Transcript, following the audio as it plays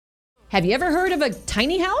Have you ever heard of a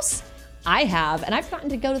tiny house? I have, and I've gotten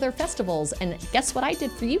to go to their festivals. And guess what I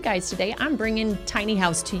did for you guys today? I'm bringing tiny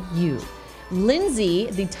house to you. Lindsay,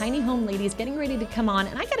 the tiny home lady, is getting ready to come on,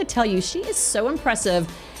 and I got to tell you, she is so impressive.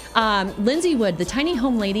 Lindsay Wood, the tiny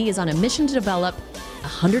home lady, is on a mission to develop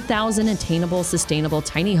 100,000 attainable, sustainable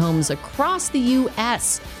tiny homes across the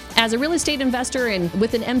U.S. As a real estate investor and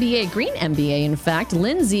with an MBA, green MBA, in fact,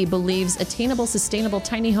 Lindsay believes attainable, sustainable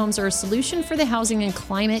tiny homes are a solution for the housing and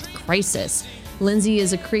climate crisis. Lindsay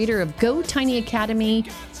is a creator of Go Tiny Academy,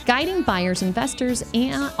 guiding buyers, investors,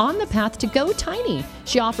 and on the path to Go Tiny.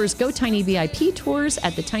 She offers Go Tiny VIP tours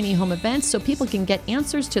at the tiny home events so people can get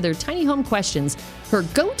answers to their tiny home questions. Her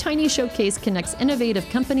Go Tiny showcase connects innovative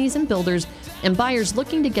companies and builders and buyers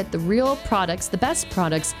looking to get the real products, the best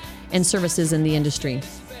products and services in the industry.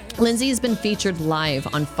 Lindsay has been featured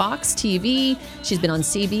live on Fox TV. She's been on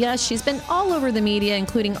CBS. She's been all over the media,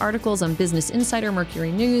 including articles on Business Insider,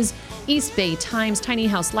 Mercury News, East Bay Times, Tiny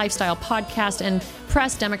House Lifestyle Podcast, and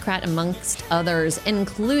Press Democrat, amongst others,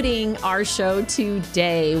 including our show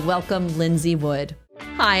today. Welcome, Lindsay Wood.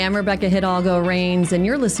 Hi, I'm Rebecca Hidalgo-Rains, and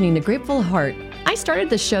you're listening to Grateful Heart. I started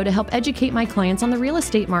this show to help educate my clients on the real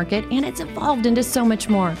estate market, and it's evolved into so much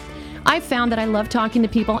more. I've found that I love talking to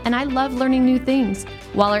people and I love learning new things.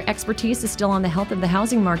 While our expertise is still on the health of the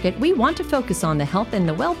housing market, we want to focus on the health and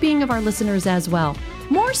the well-being of our listeners as well.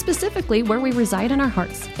 More specifically, where we reside in our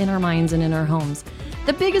hearts, in our minds, and in our homes.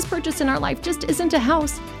 The biggest purchase in our life just isn't a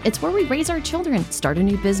house. It's where we raise our children, start a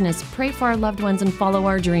new business, pray for our loved ones, and follow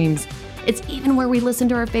our dreams. It's even where we listen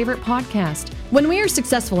to our favorite podcast. When we are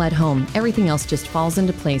successful at home, everything else just falls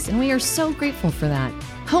into place, and we are so grateful for that.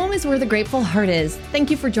 Home is where the grateful heart is. Thank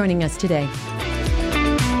you for joining us today.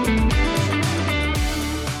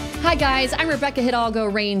 Hi guys, I'm Rebecca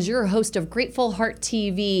Hidalgo-Rains, your host of Grateful Heart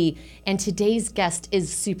TV, and today's guest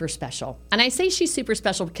is super special. And I say she's super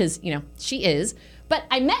special because, she is, but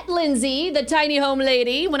I met Lindsay, the tiny home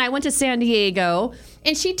lady, when I went to San Diego,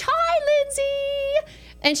 and she taught Lindsay,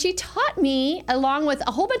 and she taught me, along with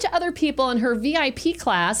a whole bunch of other people in her VIP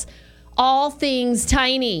class, all things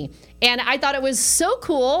tiny. And I thought it was so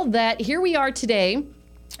cool that here we are today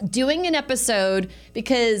doing an episode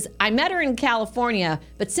because I met her in California,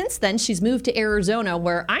 but since then she's moved to Arizona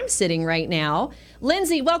where I'm sitting right now.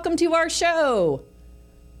 Lindsay, welcome to our show.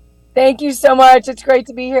 Thank you so much. It's great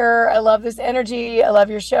to be here. I love this energy. I love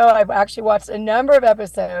your show. I've actually watched a number of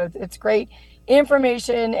episodes. It's great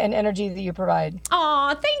information and energy that you provide.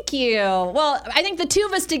 Aw, thank you. Well, I think the two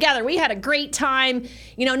of us together, we had a great time.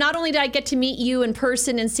 Not only did I get to meet you in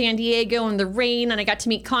person in San Diego in the rain, and I got to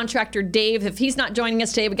meet Contractor Dave. If he's not joining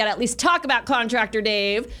us today, we got to at least talk about Contractor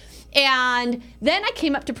Dave. And then I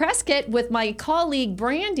came up to Prescott with my colleague,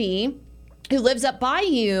 Brandy, who lives up by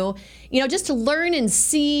you, just to learn and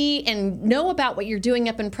see and know about what you're doing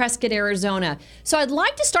up in Prescott, Arizona. So I'd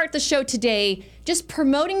like to start the show today just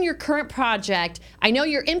promoting your current project. I know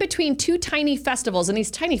you're in between two tiny festivals, and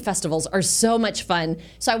these tiny festivals are so much fun.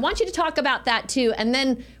 So I want you to talk about that too, and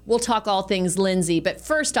then we'll talk all things Lindsay. But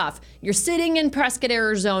first off, you're sitting in Prescott,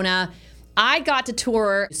 Arizona. I got to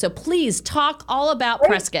tour, so please talk all about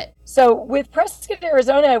Prescott. So with Prescott,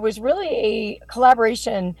 Arizona, it was really a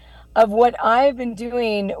collaboration of what I've been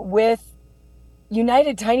doing with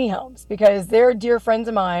United Tiny Homes, because they're dear friends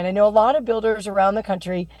of mine. I know a lot of builders around the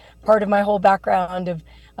country, part of my whole background of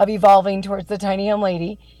evolving towards the tiny home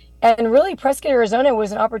lady. And really Prescott, Arizona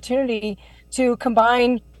was an opportunity to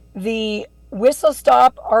combine the Whistle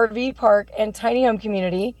Stop RV Park and tiny home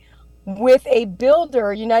community with a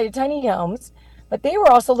builder, United Tiny Homes. But they were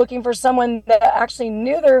also looking for someone that actually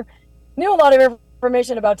knew a lot of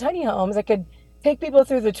information about tiny homes that could take people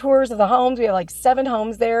through the tours of the homes. We have like 7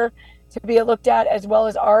 homes there to be looked at, as well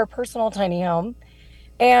as our personal tiny home.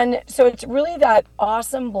 And so it's really that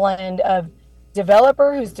awesome blend of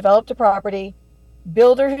developer who's developed a property,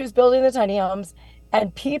 builder who's building the tiny homes,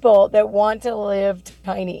 and people that want to live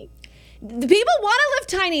tiny. The people want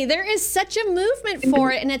to live tiny. There is such a movement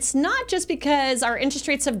for it. And it's not just because our interest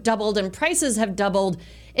rates have doubled and prices have doubled.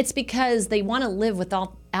 It's because they want to live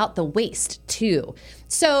without the waste too.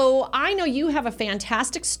 So I know you have a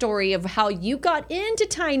fantastic story of how you got into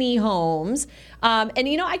tiny homes. And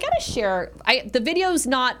I got to share, the video's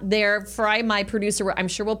not there for my producer. I'm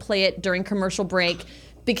sure we'll play it during commercial break,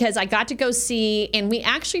 because I got to go see, and we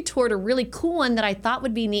actually toured a really cool one that I thought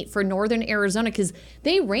would be neat for northern Arizona, because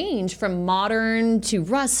they range from modern to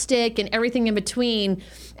rustic and everything in between.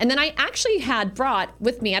 And then I actually had brought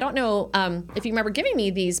with me, I don't know if you remember giving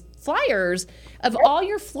me these flyers of all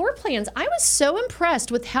your floor plans. I was so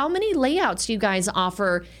impressed with how many layouts you guys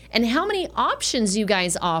offer and how many options you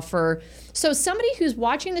guys offer. So somebody who's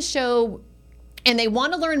watching the show and they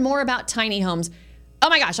want to learn more about tiny homes, oh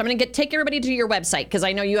my gosh, I'm going to take everybody to your website because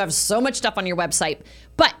I know you have so much stuff on your website.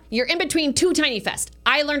 But you're in between two Tiny Fest.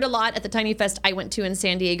 I learned a lot at the Tiny Fest I went to in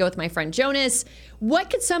San Diego with my friend Jonas. What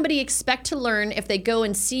could somebody expect to learn if they go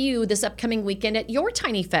and see you this upcoming weekend at your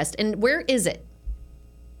Tiny Fest? And where is it?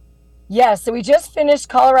 Yes, so we just finished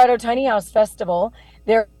Colorado Tiny House Festival.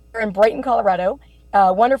 They're in Brighton, Colorado.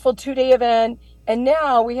 Wonderful 2-day event. And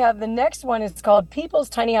now we have the next one. It's called People's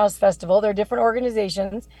Tiny House Festival. They're different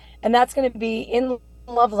organizations. And that's going to be in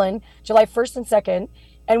Loveland, July 1st and 2nd.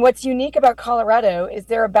 And what's unique about Colorado is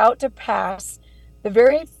they're about to pass the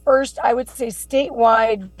very first, I would say,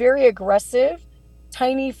 statewide, very aggressive,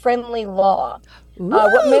 tiny friendly law.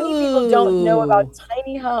 What many people don't know about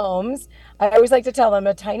tiny homes, I always like to tell them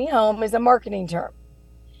a tiny home is a marketing term.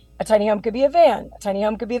 A tiny home could be a van. A tiny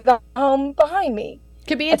home could be the home behind me.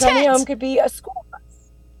 Could be a tent. Tiny home could be a school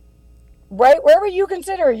bus. Right? Wherever you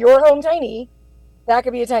consider your home tiny, that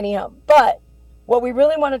could be a tiny home. But what we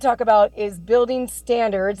really want to talk about is building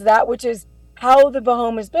standards, that which is how the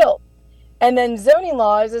home is built. And then zoning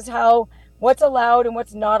laws is how what's allowed and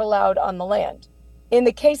what's not allowed on the land. In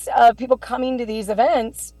the case of people coming to these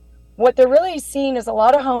events, what they're really seeing is a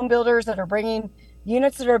lot of home builders that are bringing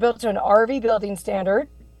units that are built to an RV building standard,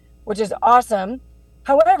 which is awesome.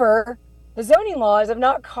 However, the zoning laws have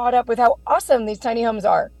not caught up with how awesome these tiny homes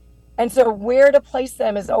are. And so where to place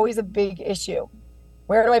them is always a big issue.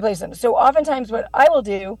 Where do I place them? So oftentimes what I will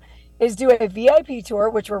do is do a VIP tour,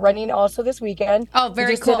 which we're running also this weekend. Oh,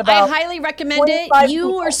 very cool. I highly recommend it.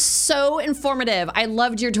 You are so informative. I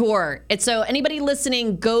loved your tour. And so anybody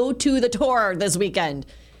listening, go to the tour this weekend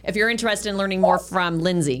if you're interested in learning more from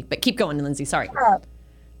Lindsay. But keep going, Lindsay. Sorry.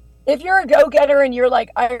 If you're a go-getter and you're like,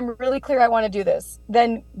 I'm really clear I want to do this,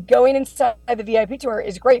 then going inside the VIP tour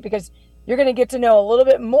is great because you're going to get to know a little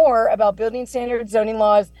bit more about building standards, zoning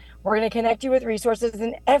laws. We're going to connect you with resources,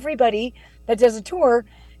 and everybody that does a tour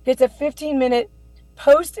gets a 15-minute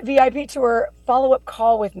post-VIP tour follow-up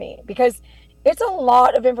call with me because it's a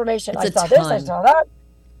lot of information. I saw this, I saw that.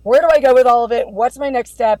 Where do I go with all of it? What's my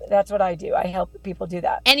next step? That's what I do. I help people do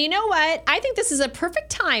that. And you know what? I think this is a perfect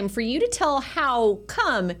time for you to tell how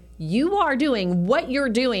come you are doing what you're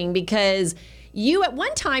doing because you at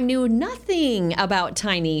one time knew nothing about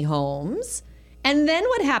tiny homes. And then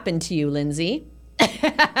what happened to you, Lindsay?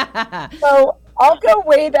 So I'll go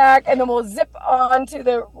way back and then we'll zip on to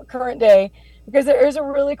the current day because there is a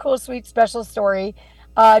really cool, sweet, special story.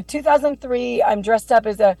 2003, I'm dressed up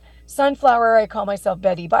as a sunflower. I call myself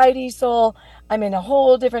Betty Biodiesel. I'm in a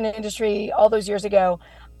whole different industry all those years ago.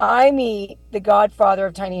 I meet the godfather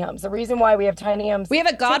of tiny homes. The reason why we have tiny homes. We have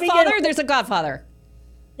a godfather? There's a godfather.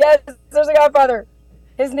 Yes, there's a godfather.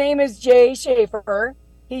 His name is Jay Schaefer.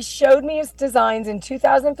 He showed me his designs in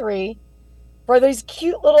 2003 for these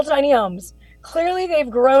cute little tiny homes. Clearly, they've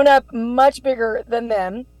grown up much bigger than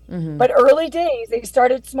them. Mm-hmm. But early days, they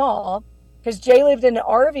started small because Jay lived in an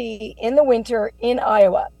RV in the winter in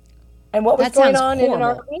Iowa. And what was going on in an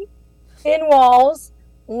RV? Thin walls,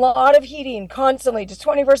 a lot of heating constantly, just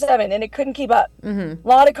 24/7, and it couldn't keep up. Mm-hmm. A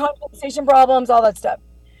lot of condensation problems, all that stuff.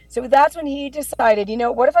 So that's when he decided,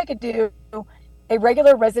 what if I could do a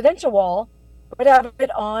regular residential wall, but have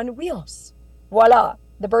it on wheels? Voila,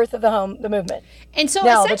 the birth of the home, the movement. And so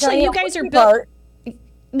now, essentially you guys are built.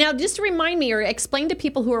 Now, just to remind me or explain to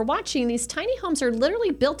people who are watching, these tiny homes are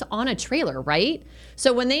literally built on a trailer, right?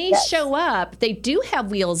 So when they show up, they do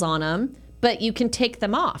have wheels on them, but you can take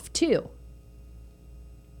them off too.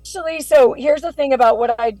 Actually, so here's the thing about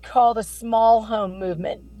what I'd call the small home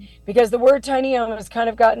movement, because the word tiny home has kind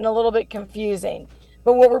of gotten a little bit confusing.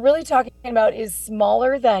 But what we're really talking about is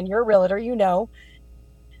smaller than, you're a realtor,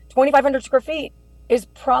 2,500 square feet is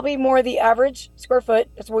probably more the average square foot.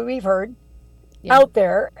 That's what we've heard. Yeah. Out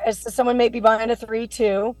there as someone may be buying a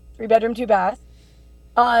 3-bedroom, 2-bath.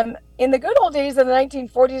 In the good old days of the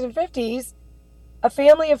 1940s and 50s, a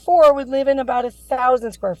family of 4 would live in about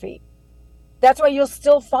 1,000 square feet. That's why you'll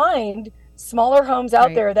still find smaller homes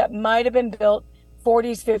out there that might have been built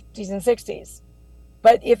 40s, 50s, and 60s.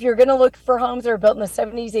 But if you're going to look for homes that are built in the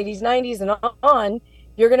 70s, 80s, 90s, and on,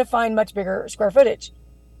 you're going to find much bigger square footage.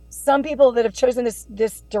 Some people that have chosen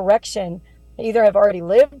this direction either have already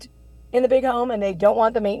lived in the big home and they don't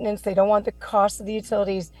want the maintenance, they don't want the cost of the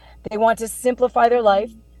utilities, they want to simplify their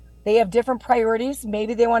life, they have different priorities.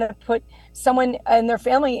 Maybe they want to put someone and their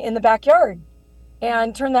family in the backyard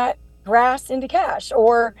and turn that grass into cash,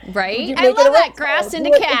 or I love that, grass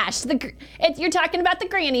into cash. You're talking about the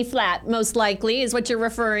granny flat, most likely is what you're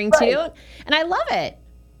referring to, and I love it.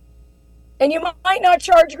 And you might not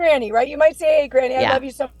charge granny, right? You might say, hey granny, I love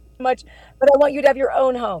you so much, but I want you to have your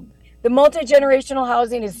own home. The multi-generational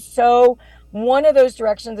housing is so one of those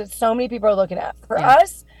directions that so many people are looking at. For Yeah.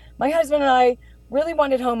 us, my husband and I really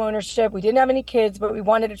wanted home ownership. We didn't have any kids, but we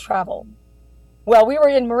wanted to travel. Well, we were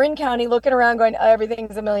in Marin County looking around going,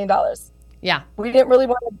 everything's $1 million. Yeah. We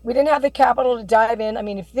didn't have the capital to dive in. I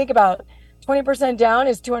mean, if you think about it, 20% down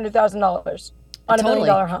is $200,000 on a $1 Totally.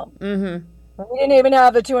 million home. We didn't even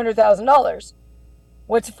have the $200,000.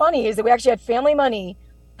 What's funny is that we actually had family money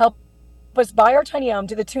help us buy our tiny home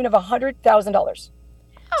to the tune of $100,000.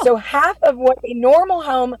 Oh. So half of what a normal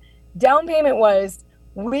home down payment was,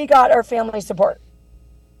 we got our family support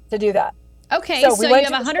to do that. Okay, so you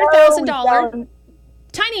have $100,000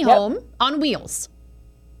 tiny home on wheels.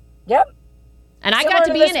 Yep. And I got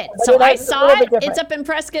to be in it. So I saw it. It's up in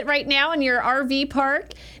Prescott right now in your RV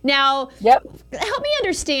park. Now, yep. Help me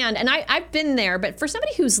understand. And I've been there, but for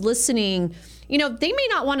somebody who's listening, you know, they may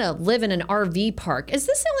not want to live in an RV park. Is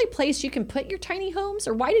this the only place you can put your tiny homes?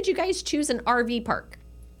 Or why did you guys choose an RV park?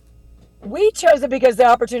 We chose it because the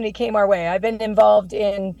opportunity came our way. I've been involved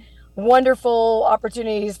in wonderful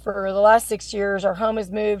opportunities for the last 6 years. Our home has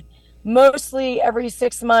moved mostly every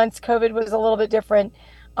 6 months. COVID was a little bit different.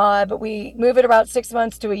 But we move it about 6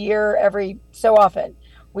 months to a year every so often.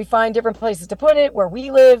 We find different places to put it where we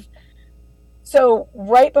live. So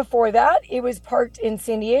right before that, it was parked in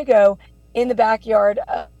San Diego in the backyard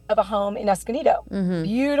of a home in Escondido.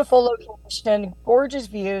 Beautiful location, gorgeous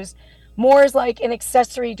views, more is like an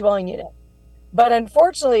accessory dwelling unit. But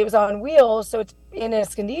unfortunately, it was on wheels, so it's in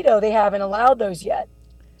Escondido. They haven't allowed those yet.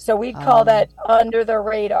 So we call that under the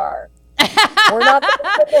radar. We're not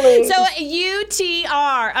so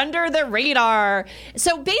UTR, under the radar.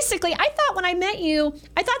 So basically, I thought when I met you,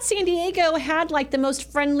 I thought San Diego had like the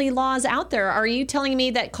most friendly laws out there. Are you telling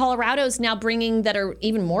me that Colorado's now bringing that are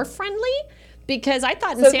even more friendly? Because I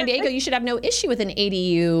thought in San Diego you should have no issue with an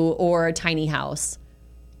ADU or a tiny house.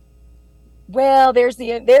 Well, there's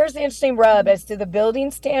the interesting rub as to the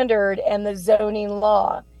building standard and the zoning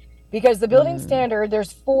law. Because the building standard,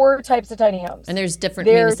 there's 4 types of tiny homes. And there's different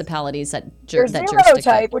municipalities that there's that zero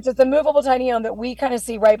type, which is the movable tiny home that we kind of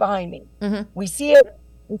see right behind me. We see it,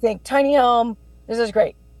 we think tiny home, this is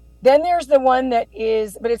great. Then there's the one that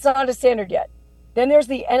is, but it's not a standard yet. Then there's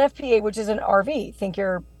the NFPA, which is an RV. Think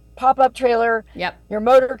your pop-up trailer, your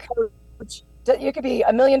motor coach. It could be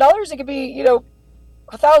 $1 million. It could be,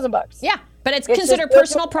 $1,000. Yeah, but it's considered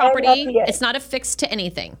personal property. NFPA. It's not affixed to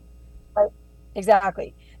anything. Right.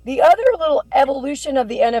 Exactly. The other little evolution of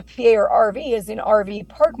the NFPA or RV is an RV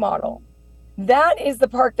park model. That is the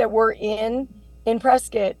park that we're in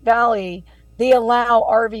Prescott Valley. They allow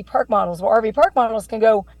RV park models. Well, RV park models can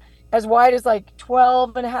go as wide as like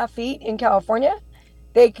 12 and a half feet in California.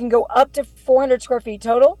 They can go up to 400 square feet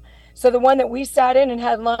total. So the one that we sat in and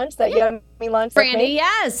had lunch, that yummy lunch. Brandy,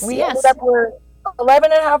 yes. We ended up, we're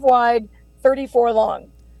 11 and a half wide, 34 long.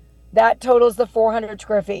 That totals the 400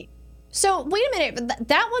 square feet. So wait a minute,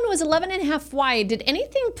 that one was 11 and a half wide. Did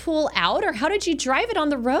anything pull out or how did you drive it on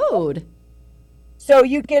the road? So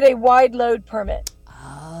you get a wide load permit.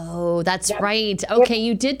 Oh, that's right. Okay,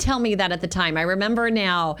 you did tell me that at the time. I remember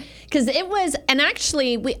now. Because it was, and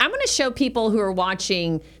actually, I'm going to show people who are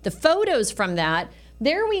watching the photos from that.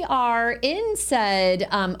 There we are in said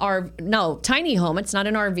tiny home. It's not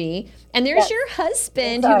an RV. And there's your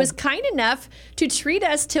husband who was kind enough to treat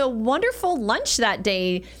us to a wonderful lunch that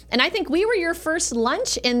day. And I think we were your first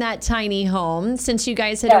lunch in that tiny home since you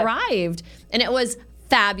guys had arrived. And it was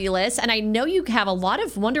fabulous. And I know you have a lot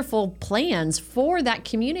of wonderful plans for that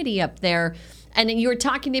community up there. And you were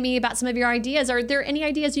talking to me about some of your ideas. Are there any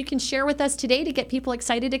ideas you can share with us today to get people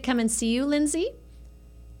excited to come and see you, Lindsay?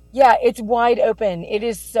 Yeah, it's wide open. It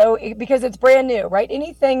is because it's brand new, right?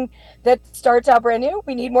 Anything that starts out brand new,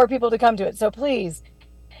 we need more people to come to it. So please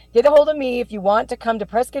get a hold of me if you want to come to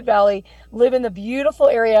Prescott Valley, live in the beautiful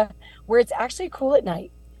area where it's actually cool at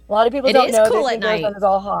night. A lot of people don't know cool they think Arizona is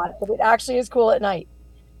all hot, but it actually is cool at night.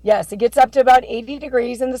 Yes, it gets up to about 80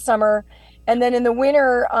 degrees in the summer. And then in the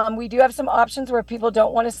winter, we do have some options where people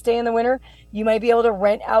don't want to stay in the winter. You might be able to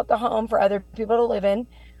rent out the home for other people to live in.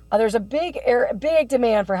 There's a big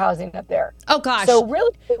demand for housing up there. Oh, gosh. So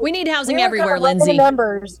really, we need housing everywhere, Lindsay.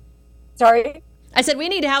 Numbers. Sorry? I said we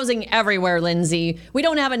need housing everywhere, Lindsay. We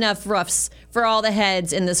don't have enough roofs for all the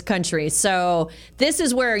heads in this country. So this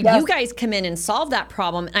is where you guys come in and solve that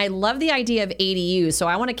problem. And I love the idea of ADU. So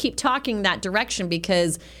I want to keep talking that direction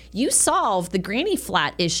because you solve the granny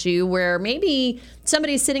flat issue where maybe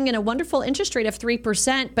somebody's sitting in a wonderful interest rate of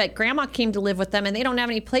 3%, but grandma came to live with them and they don't have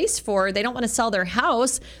any place for her. They don't want to sell their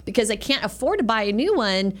house because they can't afford to buy a new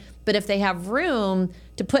one. But if they have room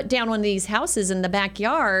to put down one of these houses in the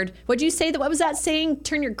backyard, would you say that, what was that saying?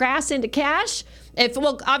 Turn your grass into cash?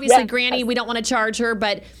 Obviously, Yes. Granny, we don't want to charge her,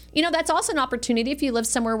 but that's also an opportunity if you live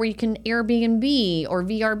somewhere where you can Airbnb or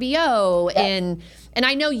VRBO, Yes. and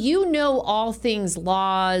I know all things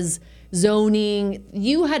laws, zoning.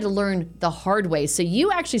 You had to learn the hard way, so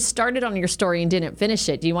you actually started on your story and didn't finish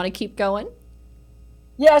it. Do you want to keep going?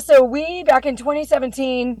 Yeah, so we, back in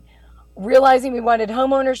 2017, realizing we wanted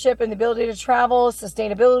home ownership and the ability to travel,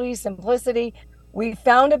 sustainability, simplicity, we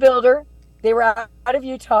found a builder. They were out of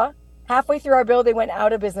Utah. Halfway through our build, they went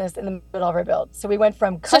out of business in the middle of our build. So we went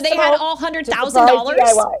from So custom they had all $100,000?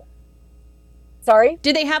 DIY. Sorry?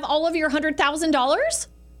 Did they have all of your $100,000?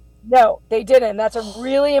 No, they didn't. That's a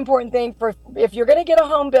really important thing for if you're going to get a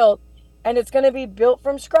home built and it's going to be built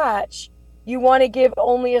from scratch, you want to give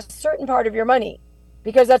only a certain part of your money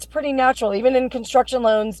because that's pretty natural. Even in construction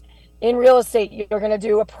loans, in real estate, you're going to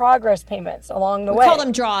do a progress payments along the way. We call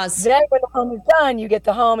them draws. Then when the home is done, you get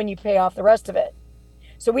the home and you pay off the rest of it.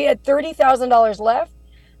 So we had $30,000 left,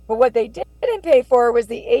 but what they didn't pay for was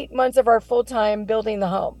the 8 months of our full-time building the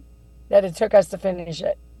home that it took us to finish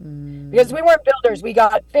it. Because we weren't builders. We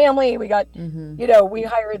got family, we got, we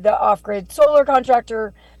hired the off-grid solar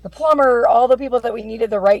contractor, the plumber, all the people that we needed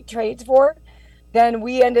the right trades for. Then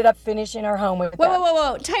we ended up finishing our home with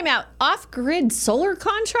Whoa. Time out. Off-grid solar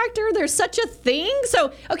contractor? There's such a thing?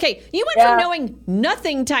 So, okay, you went from knowing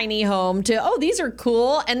nothing tiny home to, these are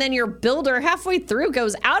cool. And then your builder halfway through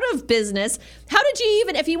goes out of business. How did you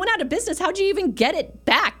even, if you went out of business, how did you even get it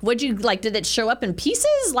back? Did it show up in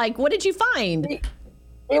pieces? What did you find?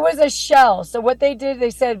 It was a shell. So what they did, they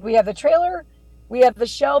said, we have the trailer, we have the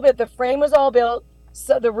shell bit, the frame was all built.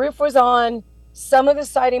 So the roof was on, some of the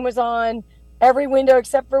siding was on. Every window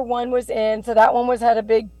except for one was in. So that one had a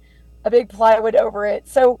big plywood over it.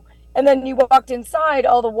 So, and then you walked inside,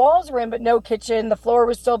 all the walls were in, but no kitchen. The floor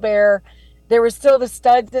was still bare. There were still the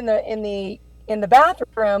studs in the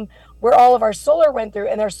bathroom where all of our solar went through,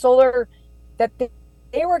 and their solar that they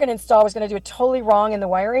were going to install was going to do it totally wrong in the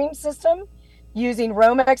wiring system, using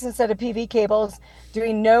Romex instead of PV cables,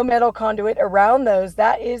 doing no metal conduit around those.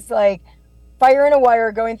 That is like fire in a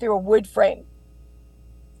wire going through a wood frame.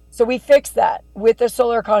 So we fixed that with a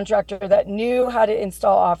solar contractor that knew how to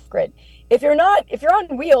install off-grid. If you're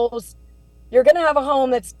on wheels, you're going to have a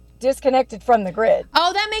home that's disconnected from the grid.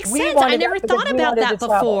 Oh, that makes sense. I never thought about that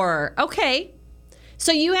before. Okay.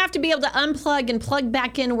 So you have to be able to unplug and plug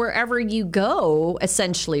back in wherever you go,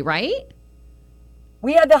 essentially, right?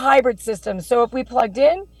 We had the hybrid system. So if we plugged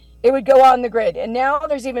in, it would go on the grid. And now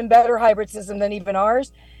there's even better hybrid system than even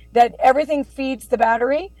ours, that everything feeds the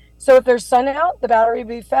battery. So if there's sun out, the battery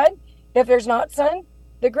will be fed. If there's not sun,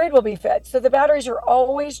 the grid will be fed. So the batteries are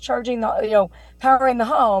always charging powering the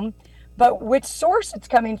home, but which source it's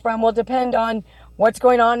coming from will depend on what's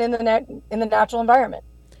going on in the natural environment.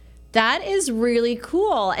 That is really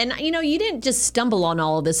cool. And you didn't just stumble on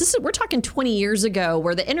all of this. We're talking 20 years ago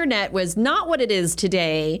where the internet was not what it is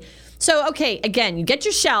today. So, okay, again, you get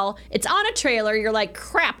your shell, it's on a trailer, you're like,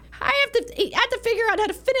 crap, I have to figure out how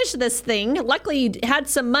to finish this thing. Luckily, you had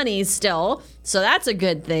some money still, so that's a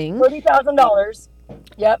good thing. $40,000.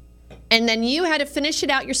 Yep. And then you had to finish it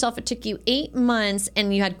out yourself. It took you 8 months,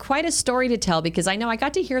 and you had quite a story to tell, because I know I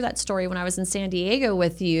got to hear that story when I was in San Diego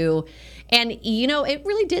with you. And, it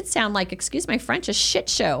really did sound like, excuse my French, a shit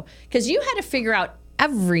show, because you had to figure out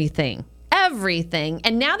everything.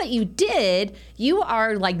 And now that you did, you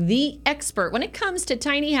are like the expert. When it comes to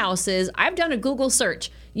tiny houses, I've done a Google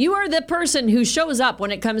search. You are the person who shows up when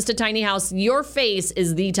it comes to tiny house. Your face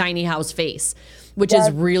is the tiny house face, which is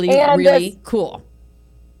really, really cool.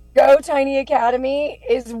 Go Tiny Academy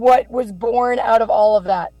is what was born out of all of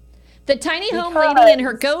that. The tiny home lady and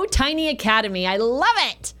her Go Tiny Academy. I love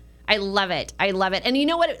it. I love it. And you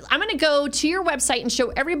know what? I'm going to go to your website and show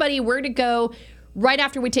everybody where to go right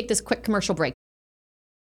after we take this quick commercial break.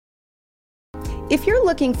 If you're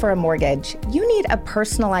looking for a mortgage, you need a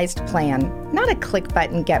personalized plan, not a click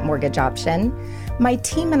button get mortgage option. My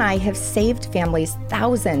team and I have saved families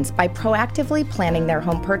thousands by proactively planning their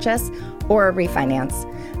home purchase or a refinance.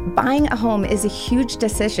 Buying a home is a huge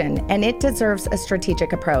decision, and it deserves a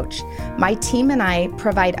strategic approach. My team and I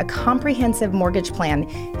provide a comprehensive mortgage plan,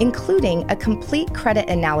 including a complete credit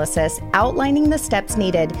analysis outlining the steps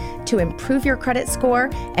needed to improve your credit score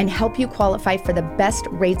and help you qualify for the best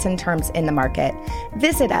rates and terms in the market.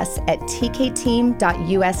 Visit us at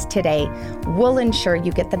tkteam.us today. We'll ensure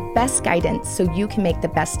you get the best guidance so you can make the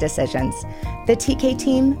best decisions. The TK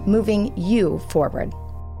Team, moving you forward.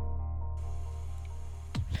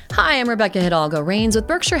 Hi, I'm Rebecca Hidalgo Rains with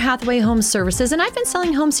Berkshire Hathaway Home Services, and I've been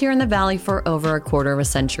selling homes here in the Valley for over a quarter of a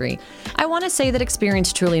century. I want to say that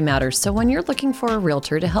experience truly matters, so when you're looking for a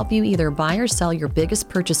realtor to help you either buy or sell your biggest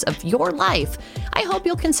purchase of your life, I hope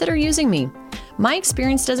you'll consider using me. My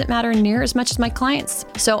experience doesn't matter near as much as my clients,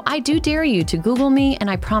 so I do dare you to Google me, and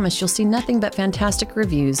I promise you'll see nothing but fantastic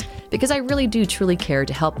reviews because I really do truly care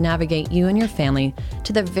to help navigate you and your family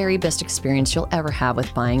to the very best experience you'll ever have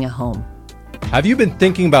with buying a home. Have you been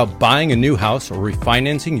thinking about buying a new house or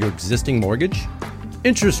refinancing your existing mortgage?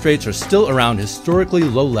 Interest rates are still around historically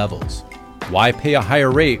low levels. Why pay a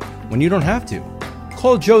higher rate when you don't have to?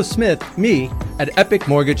 Call Joe Smith, me, at Epic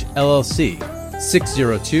Mortgage LLC,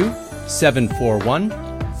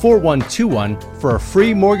 602-741-4121 for a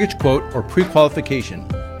free mortgage quote or pre-qualification.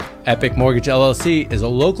 Epic Mortgage LLC is a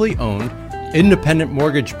locally owned, independent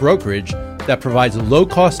mortgage brokerage that provides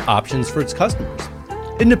low-cost options for its customers.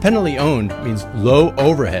 Independently owned means low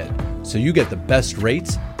overhead, so you get the best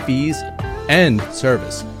rates, fees, and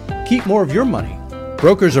service. Keep more of your money.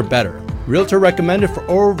 Brokers are better. Realtor recommended for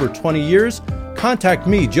over 20 years? Contact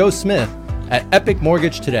me, Joe Smith, at Epic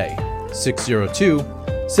Mortgage today,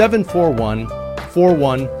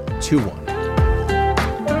 602-741-4121.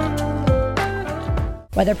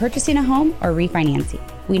 Whether purchasing a home or refinancing,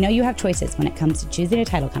 we know you have choices when it comes to choosing a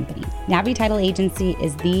title company. Navi Title Agency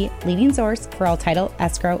is the leading source for all title,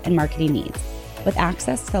 escrow, and marketing needs. With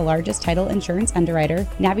access to the largest title insurance underwriter,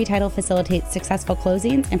 Navi Title facilitates successful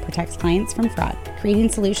closings and protects clients from fraud. Creating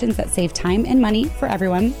solutions that save time and money for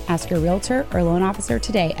everyone, ask your realtor or loan officer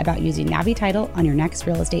today about using Navi Title on your next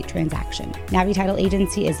real estate transaction. Navi Title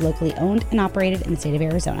Agency is locally owned and operated in the state of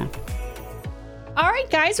Arizona. All right,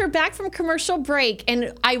 guys, we're back from commercial break.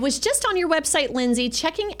 And I was just on your website, Lindsay,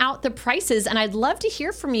 checking out the prices. And I'd love to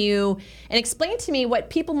hear from you and explain to me what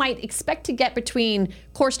people might expect to get between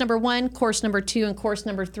course number 1, course number 2, and course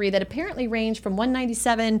number 3 that apparently range from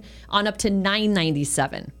 $197 on up to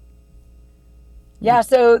 $997. Yeah,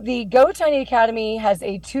 so the Go Tiny Academy has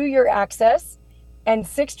a 2-year access and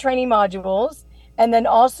 6 training modules, and then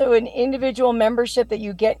also an individual membership that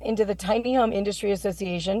you get into the Tiny Home Industry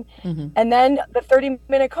Association, and then the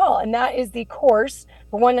 30-minute call. And that is the course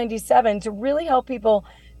for $197 to really help people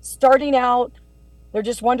starting out. They're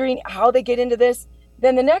just wondering how they get into this.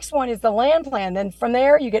 Then the next one is the land plan. Then from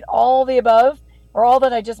there, you get all the above, or all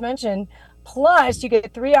that I just mentioned, plus you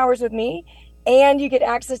get 3 hours with me, and you get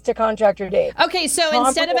access to Contractor Dave. Okay, so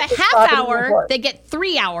instead of a half hour, they get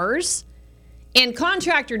 3 hours. And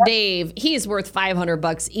Contractor Dave, he's worth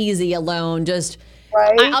 $500 easy alone. Just,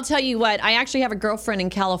 right. I'll tell you what, I actually have a girlfriend in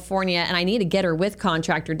California, and I need to get her with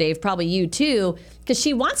Contractor Dave, probably you too, because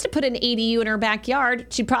she wants to put an ADU in her backyard.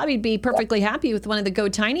 She'd probably be perfectly happy with one of the Go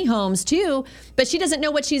Tiny homes too, but she doesn't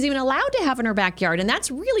know what she's even allowed to have in her backyard. And that's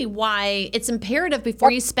really why it's imperative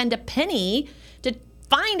before you spend a penny to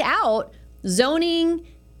find out zoning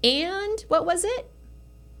and, what was it?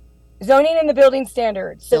 Zoning and the building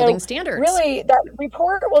standards. Building standards. Really, that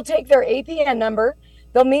report will take their APN number.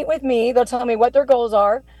 They'll meet with me. They'll tell me what their goals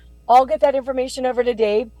are. I'll get that information over to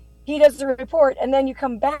Dave. He does the report. And then you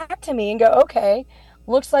come back to me and go, okay,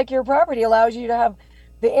 looks like your property allows you to have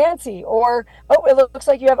the ANSI, or, oh, it looks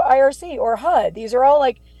like you have IRC or HUD. These are all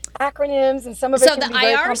like acronyms, and some of it so can the be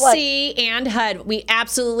very IRC complex. and HUD, we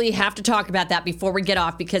absolutely have to talk about that before we get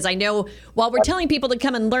off, because I know while we're telling people to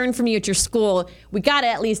come and learn from you at your school, we got to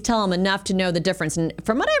at least tell them enough to know the difference. And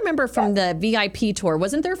from what I remember from the VIP tour,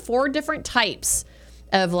 wasn't there 4 different types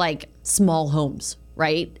of like small homes,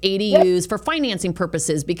 right? ADUs for financing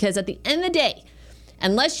purposes, because at the end of the day,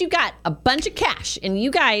 unless you got a bunch of cash, and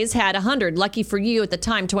you guys had 100, lucky for you at the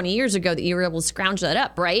time 20 years ago that you were able to scrounge that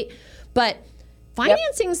up, right? But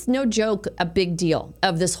financing's no joke, a big deal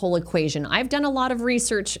of this whole equation. I've done a lot of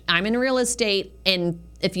research. I'm in real estate, and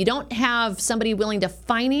if you don't have somebody willing to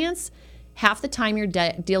finance, half the time your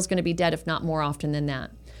deal's going to be dead, if not more often than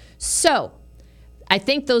that. So I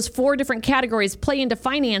think those 4 different categories play into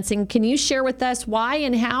financing. Can you share with us why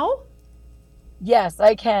and how? Yes,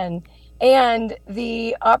 I can. And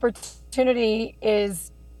the opportunity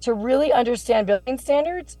is to really understand building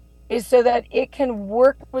standards is so that it can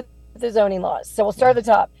work with the zoning laws. So we'll start at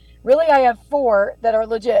the top. Really, I have 4 that are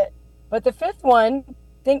legit, but the 5th one,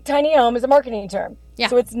 think tiny home, is a marketing term. Yeah.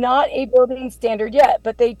 So it's not a building standard yet,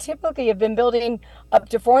 but they typically have been building up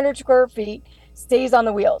to 400 square feet, stays on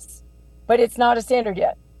the wheels, but it's not a standard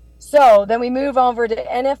yet. So then we move over to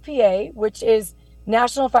NFPA, which is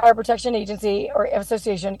National Fire Protection Agency or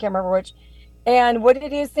Association, can't remember which. And what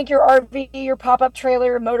it is, think your RV, your pop-up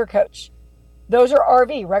trailer, motor coach. Those are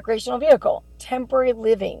RV, recreational vehicle, temporary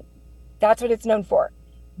living. That's what it's known for.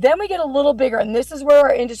 Then we get a little bigger, and this is where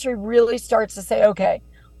our industry really starts to say, okay,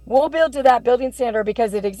 We'll build to that building standard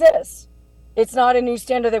because it exists. It's not a new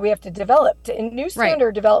standard that we have to develop. New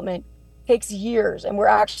standard development takes years, and we're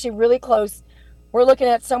actually really close. We're looking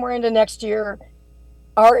at somewhere into next year,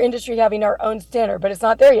 our industry having our own standard, but it's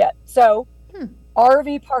not there yet. So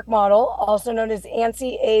RV park model, also known as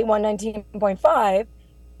ANSI A119.5,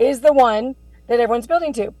 is the one that everyone's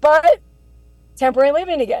building to. But temporary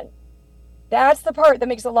living again, that's the part that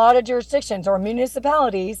makes a lot of jurisdictions or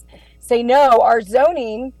municipalities say, no, our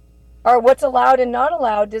zoning, or what's allowed and not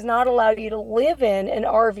allowed, does not allow you to live in an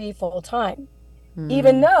RV full time.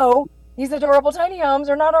 Even though these adorable tiny homes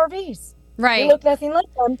are not RVs. Right. They look nothing like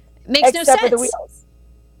them. Makes no except sense. for the wheels.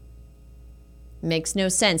 Makes no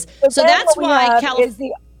sense. So that's why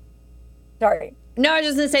Sorry. No, I was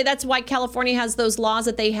just going to say that's why California has those laws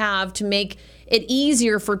that they have to make it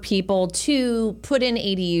easier for people to put in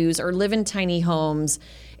ADUs or live in tiny homes.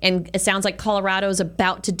 And it sounds like Colorado is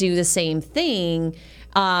about to do the same thing.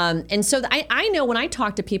 And so I know when I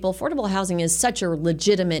talk to people, affordable housing is such a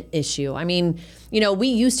legitimate issue. I mean, we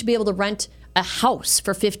used to be able to rent a house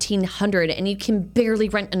for $1,500 and you can barely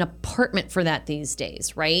rent an apartment for that these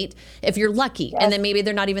days, right? If you're lucky. Yes. And then maybe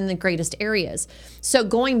they're not even in the greatest areas. So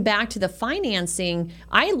going back to the financing,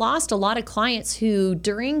 I lost a lot of clients who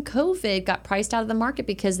during COVID got priced out of the market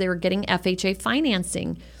because they were getting FHA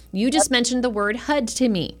financing. You just mentioned the word HUD to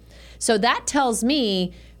me. So that tells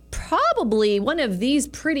me probably one of these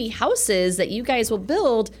pretty houses that you guys will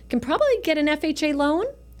build can probably get an FHA loan.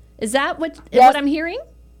 Is that what I'm hearing?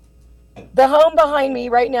 The home behind me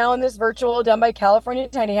right now in this virtual done by California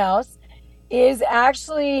Tiny House is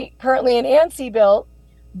actually currently an ANSI built,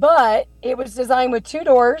 but it was designed with 2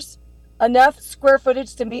 doors, enough square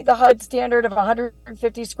footage to meet the HUD standard of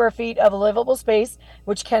 150 square feet of livable space,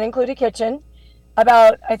 which can include a kitchen.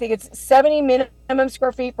 About, I think it's 70 minimum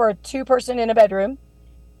square feet for a 2-person in a bedroom.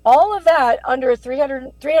 All of that under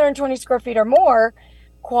 320 square feet or more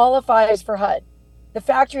qualifies for HUD. The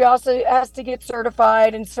factory also has to get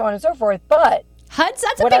certified and so on and so forth. But HUD's,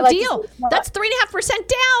 that's a big deal. That's 3.5%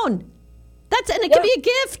 down. And it can be a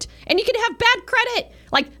gift, and you can have bad credit.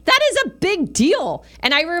 Like, that is a big deal.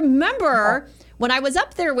 And I remember when I was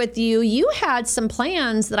up there with you, you had some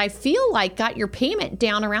plans that I feel like got your payment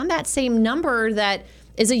down around that same number that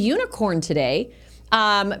is a unicorn today.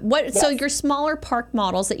 So your smaller park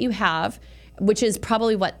models that you have, which is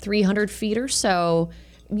probably 300 feet or so,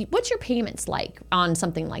 what's your payments like on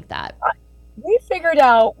something like that? We figured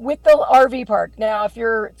out with the RV park. Now, if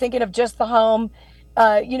you're thinking of just the home,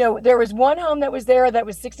 there was one home that was there that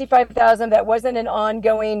was $65,000. That wasn't an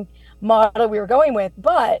ongoing model we were going with,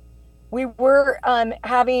 but we were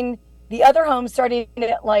having the other homes starting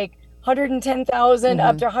at like 110,000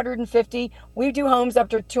 up to 150. We do homes up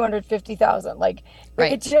to 250,000. Like,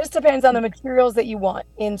 it just depends on the materials that you want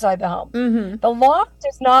inside the home. The loft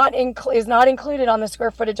is not included on the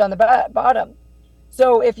square footage on the bottom.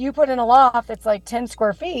 So if you put in a loft that's like 10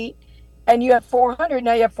 square feet and you have 400,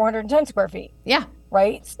 now you have 410 square feet. Yeah.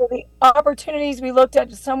 Right. So the opportunities we looked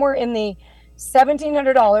at somewhere in the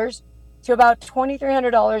 $1,700 to about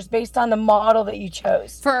 $2,300 based on the model that you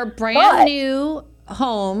chose for a brand new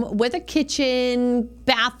home with a kitchen,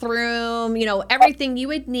 bathroom, everything you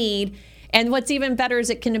would need. And what's even better is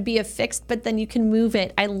it can be affixed, but then you can move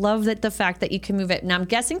it. I love the fact that you can move it. Now, I'm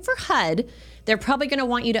guessing for HUD, they're probably going to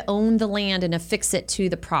want you to own the land and affix it to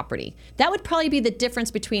the property. That would probably be the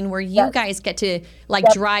difference between where you guys get to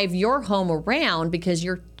drive your home around because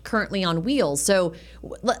you're currently on wheels. So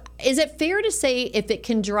is it fair to say if it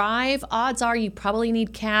can drive, odds are you probably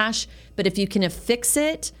need cash, but if you can affix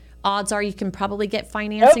it, odds are you can probably get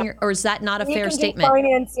financing, or is that not a fair statement?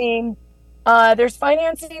 Financing. There's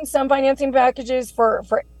some financing packages for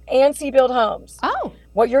ANSI build homes. Oh.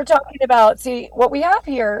 What you're talking about, see, what we have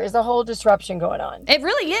here is a whole disruption going on. It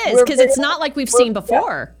really is, because it's not like we've seen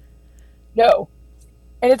before. Yeah. No.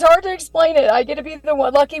 And it's hard to explain it. I get to be the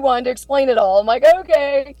lucky one to explain it all. I'm like,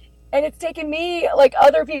 okay. And it's taken me, like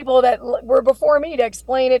other people that were before me, to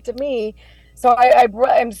explain it to me. So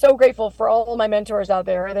I'm so grateful for all of my mentors out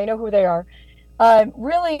there. They know who they are.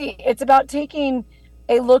 Really, it's about taking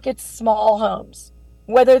a look at small homes,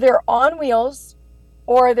 whether they're on wheels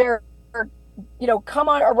or they're,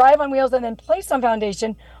 arrive on wheels and then place on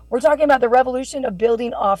foundation. We're talking about the revolution of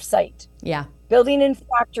building off-site. Yeah. Building in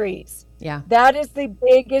factories. Yeah. That is the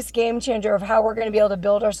biggest game changer of how we're going to be able to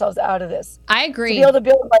build ourselves out of this. I agree. To be able to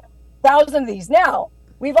build like 1,000 of these. Now,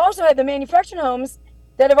 we've also had the manufactured homes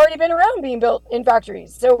that have already been around being built in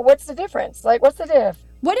factories. So what's the difference? Like, what's the diff?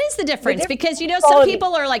 What is the difference? Because, some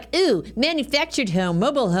people are like, ooh, manufactured home,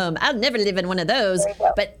 mobile home. I'll never live in one of those.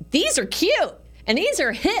 But these are cute and these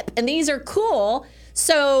are hip and these are cool.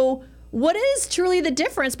 So what is truly the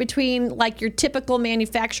difference between like your typical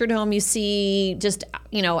manufactured home you see just,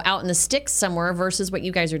 out in the sticks somewhere versus what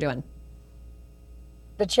you guys are doing?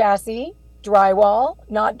 The chassis, drywall.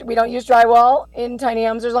 We don't use drywall in tiny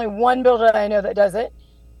homes. There's only one builder I know that does it,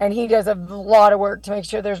 and he does a lot of work to make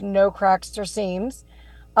sure there's no cracks or seams.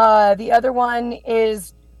 The other one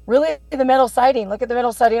is really the metal siding. Look at the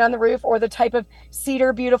metal siding on the roof, or the type of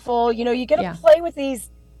cedar, beautiful. You get to play with these.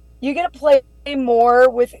 You get to play more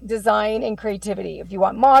with design and creativity. If you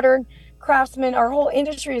want modern, craftsman, our whole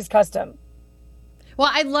industry is custom.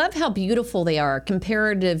 Well, I love how beautiful they are,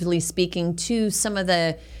 comparatively speaking, to some of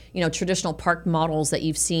the, traditional park models that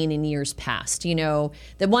you've seen in years past. The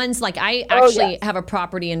ones like I actually have a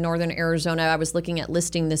property in northern Arizona. I was looking at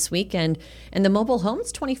listing this weekend, and the mobile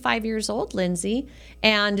home's 25 years old, Lindsay.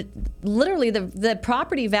 And literally the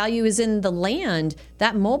property value is in the land.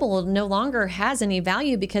 That mobile no longer has any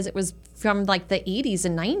value because it was from like the 80s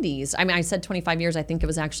and 90s. I mean, I said 25 years, I think it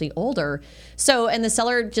was actually older. So, and the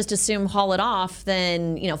seller just assumed haul it off,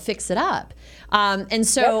 then, fix it up.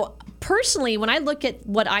 Personally, when I look at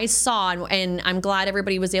what I saw, and I'm glad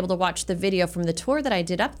everybody was able to watch the video from the tour that I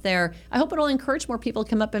did up there, I hope it'll encourage more people to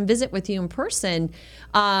come up and visit with you in person.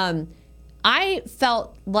 I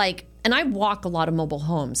felt like, and I walk a lot of mobile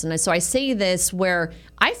homes, and so I say this where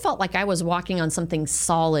I felt like I was walking on something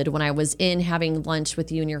solid when I was in having lunch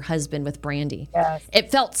with you and your husband with Brandy. Yes. It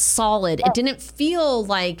felt solid. It didn't feel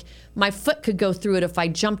like my foot could go through it if I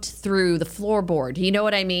jumped through the floorboard. You know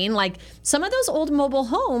what I mean? Like some of those old mobile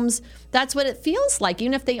homes, that's what it feels like.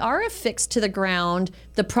 Even if they are affixed to the ground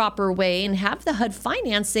the proper way and have the HUD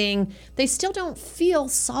financing, they still don't feel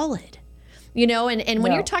solid. And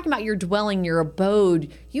when you're talking about your dwelling, your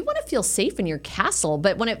abode, you want to feel safe in your castle.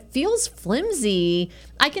 But when it feels flimsy,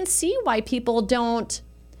 I can see why people don't,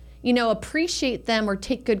 appreciate them or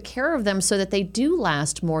take good care of them so that they do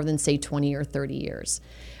last more than, say, 20 or 30 years.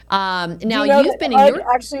 Now, you've been in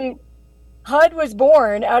your... Actually, HUD was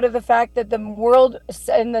born out of the fact that the world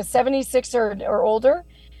in the 76 or older,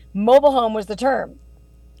 mobile home was the term.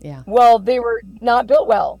 Yeah. Well, they were not built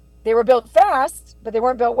well. They were built fast, but they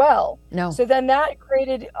weren't built well. No. So then that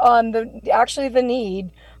created the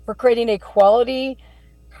need for creating a quality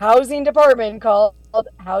housing department called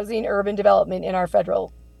Housing Urban Development in our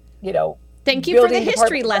federal, Thank you for the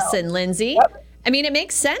history lesson, now. Lindsay. Yep. I mean, it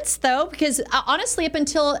makes sense, though, because honestly, up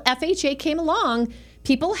until FHA came along,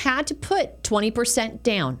 people had to put 20%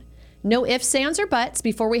 down. No ifs, ands, or buts.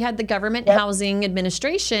 Before we had the government housing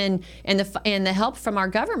administration and the help from our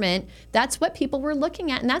government, that's what people were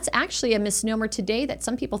looking at. And that's actually a misnomer today that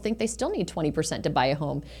some people think they still need 20% to buy a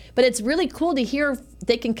home. But it's really cool to hear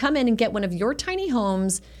they can come in and get one of your tiny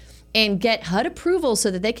homes and get HUD approval so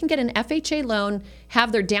that they can get an FHA loan,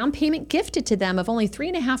 have their down payment gifted to them of only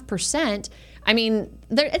 3.5%. I mean,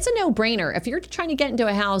 it's a no-brainer. If you're trying to get into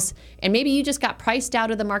a house and maybe you just got priced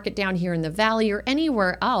out of the market down here in the valley or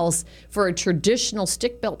anywhere else for a traditional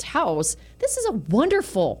stick-built house, this is a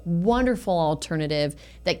wonderful, wonderful alternative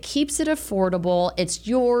that keeps it affordable. It's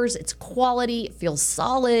yours, it's quality, it feels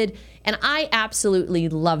solid, and I absolutely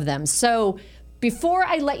love them. So before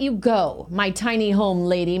I let you go, my tiny home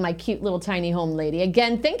lady, my cute little tiny home lady,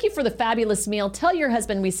 again, thank you for the fabulous meal. Tell your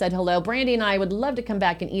husband we said hello. Brandy and I would love to come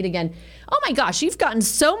back and eat again. Oh my gosh, you've gotten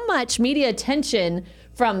so much media attention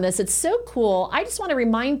from this. It's so cool. I just want to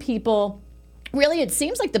remind people, really, it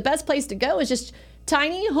seems like the best place to go is just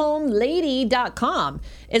tinyhomelady.com.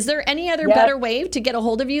 Is there any other better way to get a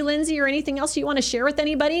hold of you, Lindsay, or anything else you want to share with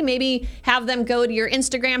anybody? Maybe have them go to your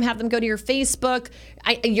Instagram, have them go to your Facebook.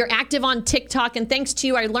 You're active on TikTok, and thanks to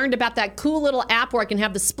you, I learned about that cool little app where I can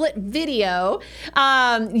have the split video.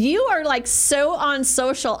 You are like so on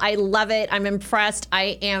social. I love it. I'm impressed.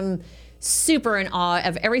 I am super in awe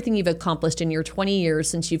of everything you've accomplished in your 20 years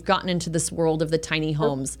since you've gotten into this world of the tiny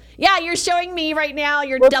homes. Yeah, you're showing me right now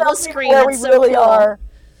your double screen. Where we so really cool. are,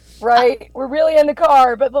 right? We're really in the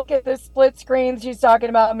car, but look at this split screen she's talking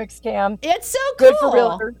about, mixed cam. It's so cool. Good for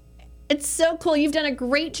realtors. It's so cool. You've done a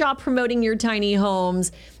great job promoting your tiny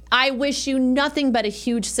homes. I wish you nothing but a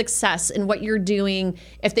huge success in what you're doing.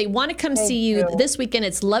 If they want to come see you this weekend,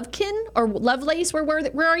 it's Lovekin or Lovelace.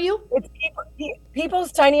 Where are you? It's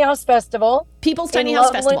People's Tiny House Festival. People's Tiny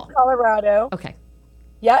House Festival, Colorado. Okay.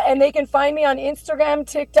 Yeah, and they can find me on Instagram,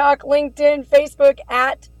 TikTok, LinkedIn, Facebook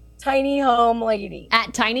at Tiny Home Lady.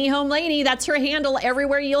 At Tiny Home Lady. That's her handle.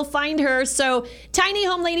 Everywhere you'll find her. So, Tiny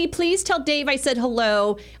Home Lady, please tell Dave I said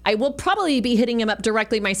hello. I will probably be hitting him up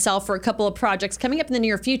directly myself for a couple of projects coming up in the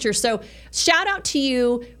near future. So, shout out to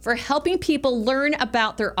you for helping people learn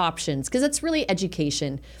about their options, because it's really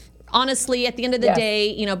education. honestly, at the end of the day,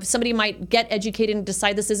 you know, somebody might get educated and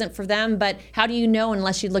decide this isn't for them, but how do you know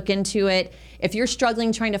unless you look into it? If you're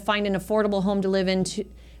struggling trying to find an affordable home to live in,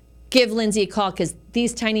 give Lindsay a call, because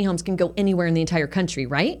these tiny homes can go anywhere in the entire country,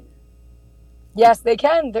 right? Yes, they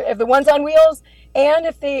can. If the one's on wheels, and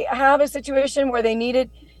if they have a situation where they need it,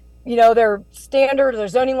 you know, their standard, their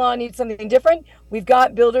zoning law needs something different, we've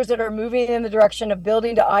got builders that are moving in the direction of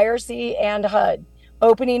building to IRC and HUD,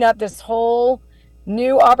 opening up this whole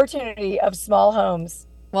new opportunity of small homes.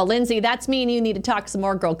 Well, Lindsay, that's me and you need to talk some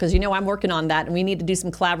more, girl, because you know I'm working on that, and we need to do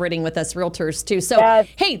some collaborating with us realtors too. So,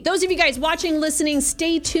 hey, those of you guys watching, listening,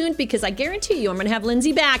 stay tuned, because I guarantee you I'm going to have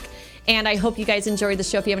Lindsay back, and I hope you guys enjoyed the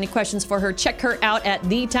show. If you have any questions for her, check her out at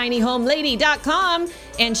thetinyhomelady.com,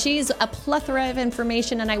 and she's a plethora of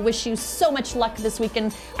information, and I wish you so much luck this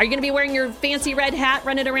weekend. Are you going to be wearing your fancy red hat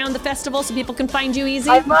running around the festival so people can find you easy?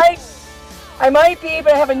 I might be,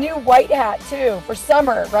 but I have a new white hat too for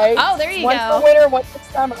summer, right? Oh, there you go. One for winter, one for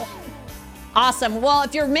summer. Awesome. Well,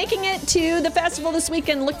 if you're making it to the festival this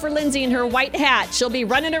weekend, look for Lindsay in her white hat. She'll be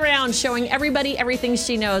running around showing everybody everything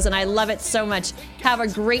she knows, and I love it so much. Have a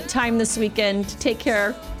great time this weekend. Take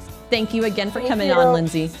care. Thank you again for coming on,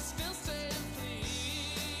 Lindsay.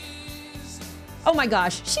 Oh my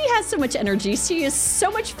gosh, she has so much energy. She is so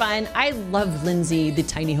much fun. I love Lindsay, the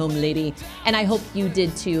tiny home lady, and I hope you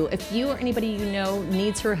did too. If you or anybody you know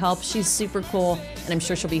needs her help, she's super cool, and I'm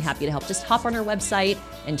sure she'll be happy to help. Just hop on her website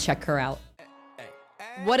and check her out.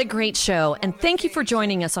 What a great show, and thank you for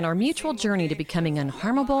joining us on our mutual journey to becoming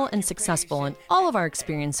unharmable and successful in all of our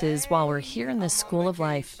experiences while we're here in this school of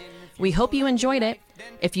life. We hope you enjoyed it.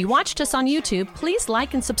 If you watched us on YouTube, please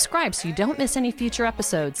like and subscribe so you don't miss any future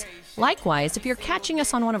episodes. Likewise, if you're catching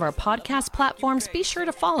us on one of our podcast platforms, be sure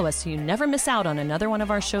to follow us so you never miss out on another one of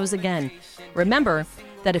our shows again. Remember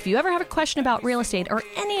that if you ever have a question about real estate or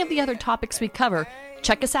any of the other topics we cover,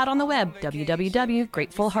 check us out on the web,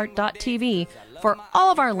 www.gratefulheart.tv, for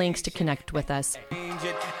all of our links to connect with us.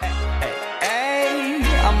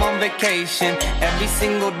 I'm on vacation every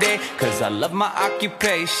single day, 'cause I love my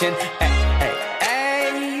occupation.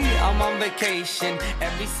 I'm on vacation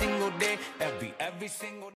every single day, every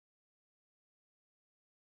single day.